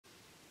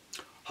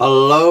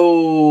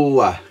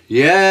Hello.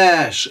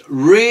 Yes,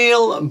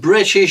 real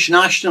British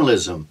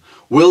nationalism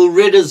will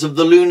rid us of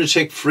the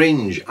lunatic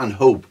fringe and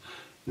hope,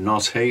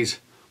 not hate.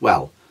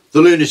 Well,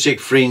 the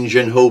lunatic fringe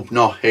and hope,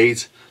 not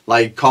hate,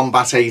 like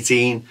Combat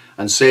 18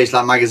 and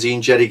Searchlight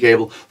Magazine, Jerry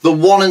Gable, they're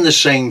one and the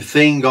same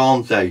thing,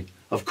 aren't they?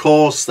 Of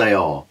course they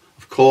are.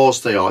 Of course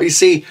they are. You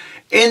see,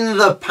 in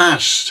the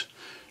past,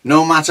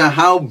 no matter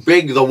how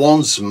big the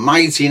once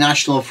mighty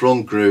National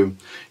Front grew,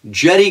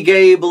 Jerry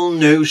Gable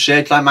knew,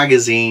 Searchlight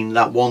Magazine,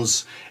 that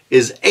once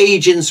his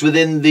agents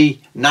within the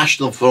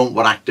National Front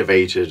were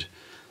activated,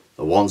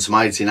 the once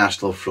mighty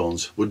National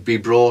Front would be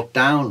brought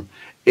down.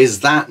 Is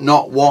that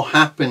not what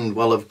happened?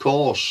 Well, of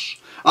course.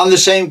 And the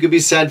same could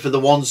be said for the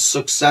once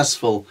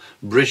successful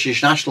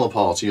British National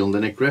Party under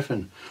Nick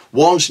Griffin.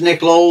 Once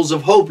Nick Lowell's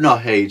of Hope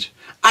Not Hate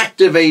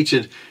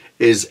activated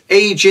his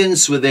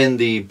agents within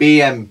the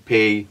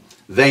BNP,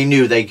 they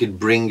knew they could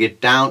bring it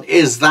down.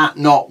 Is that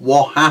not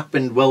what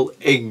happened? Well,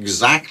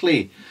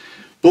 exactly.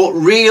 But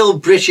real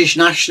British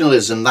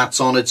nationalism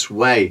that's on its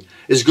way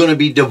is going to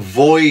be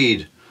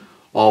devoid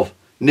of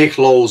Nick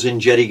Lowell's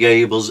and Jerry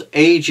Gable's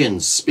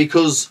agents,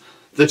 because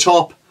the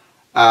top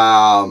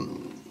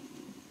rung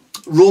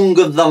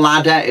of the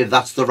ladder, if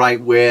that's the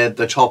right word,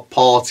 the top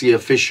party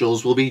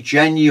officials will be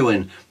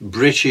genuine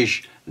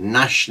British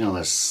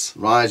nationalists,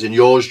 right? And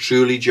yours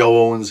truly,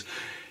 Joe Owens,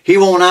 he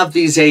won't have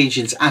these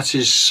agents at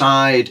his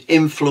side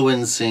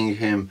influencing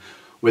him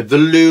with the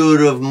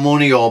lure of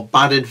money or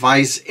bad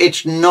advice.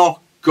 It's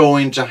not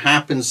going to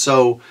happen.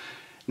 So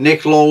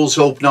Nick Lowell's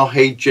Hope Not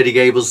Hate, Jerry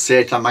Gable's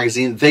Searchlight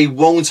Magazine, they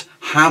won't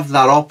have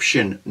that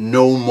option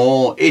no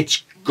more.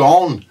 It's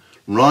gone,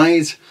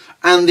 right?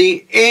 And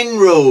the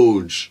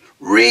inroads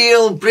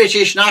real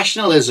British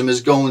nationalism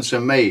is going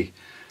to make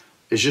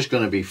is just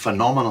going to be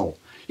phenomenal.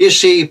 You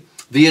see,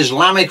 the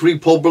Islamic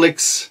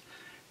republics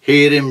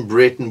here in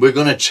Britain, we're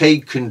going to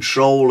take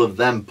control of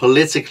them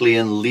politically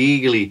and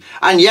legally.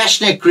 And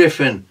yes, Nick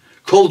Griffin,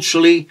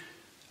 culturally,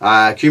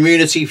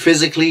 community,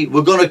 physically,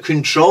 we're going to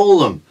control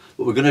them.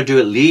 But we're going to do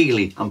it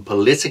legally and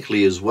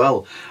politically as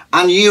well.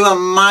 And you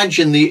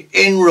imagine the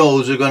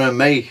inroads we're going to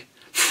make,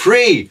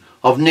 free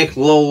of Nick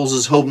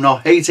Lowell's Hope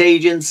Not Hate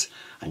agents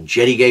and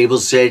Jerry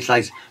Gable's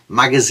Searchlight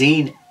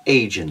Magazine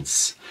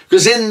agents.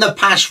 Because in the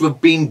past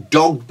we've been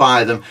dogged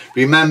by them.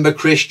 Remember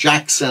Chris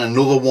Jackson,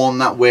 another one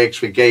that works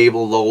for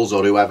Gable, Lowell's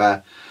or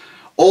whoever.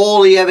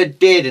 All he ever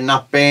did in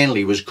that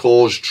Burnley was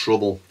cause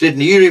trouble.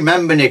 Didn't you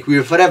remember, Nick? We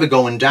were forever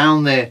going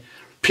down there.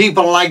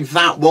 People like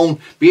that won't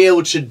be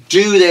able to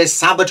do their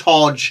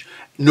sabotage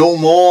no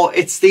more.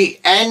 It's the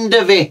end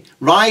of it,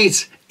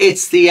 right?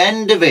 It's the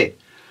end of it.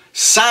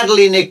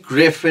 Sadly, Nick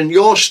Griffin,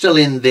 you're still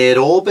in their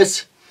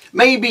orbit.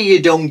 Maybe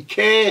you don't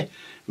care.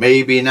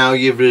 Maybe now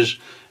you've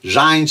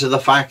resigned to the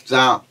fact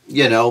that,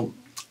 you know,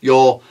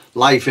 your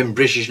life in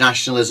British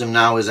nationalism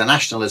now is a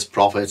nationalist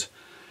prophet,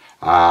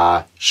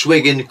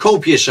 swigging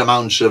copious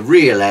amounts of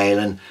real ale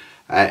and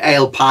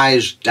ale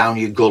pies down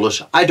your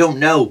gullet. I don't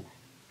know.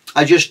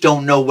 I just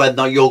don't know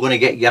whether you're going to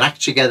get your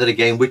act together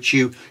again, which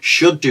you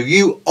should do.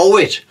 You owe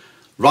it,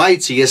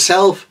 right, to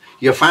yourself,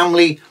 your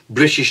family,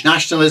 British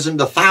nationalism,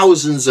 the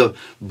thousands of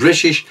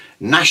British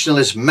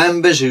nationalist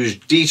members whose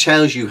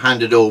details you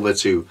handed over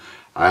to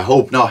I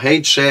Hope Not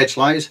Hate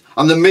Searchlight,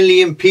 and the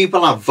million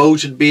people have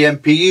voted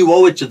BNP. You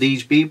owe it to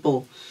these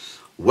people.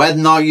 Whether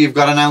or not you've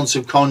got an ounce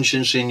of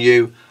conscience in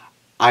you,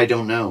 I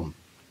don't know.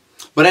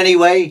 But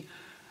anyway,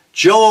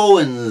 Joe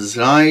Owens,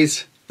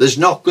 right? There's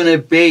not going to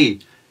be,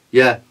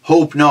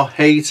 Hope Not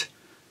Hate,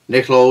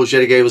 Nick Lowell's,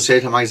 Jerry Gable's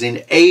Searchlight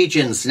Magazine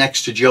agents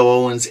next to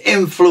Joe Owens,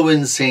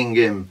 influencing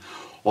him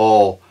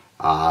or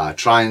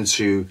trying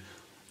to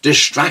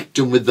distract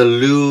him with the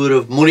lure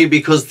of money,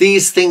 because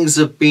these things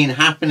have been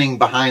happening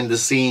behind the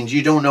scenes.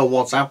 You don't know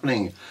what's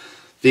happening.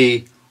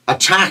 The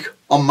attack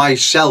on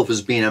myself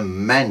has been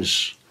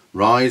immense,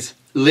 right?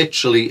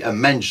 Literally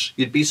immense.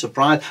 You'd be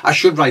surprised. I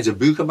should write a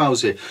book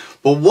about it.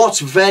 But what's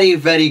very,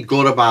 very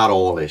good about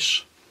all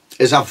this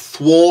is I've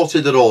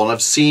thwarted it all.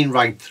 I've seen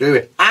right through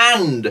it.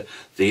 And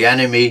the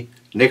enemy,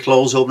 Nick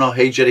Lowell's Hope Not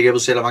Hate, Jerry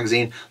Gable's Searchlight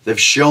Magazine, they've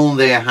shown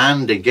their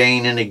hand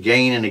again and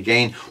again and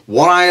again.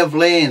 What I have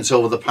learned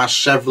over the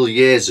past several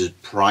years is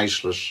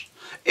priceless.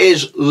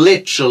 Is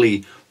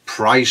literally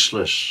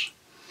priceless.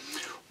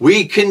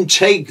 We can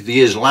take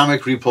the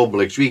Islamic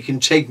republics. We can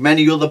take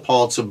many other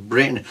parts of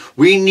Britain.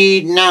 We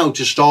need now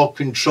to start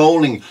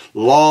controlling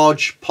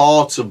large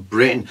parts of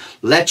Britain.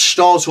 Let's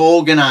start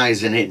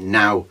organising it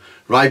now,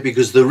 right?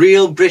 Because the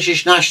real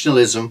British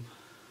nationalism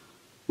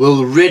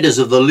will rid us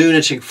of the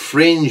lunatic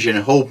fringe and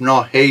Hope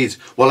Not Hate.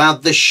 We'll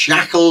have the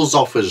shackles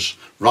off us,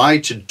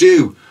 right, to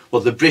do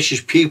what the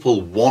British people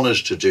want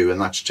us to do,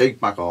 and that's take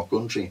back our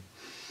country.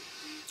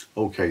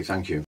 Okay, thank you.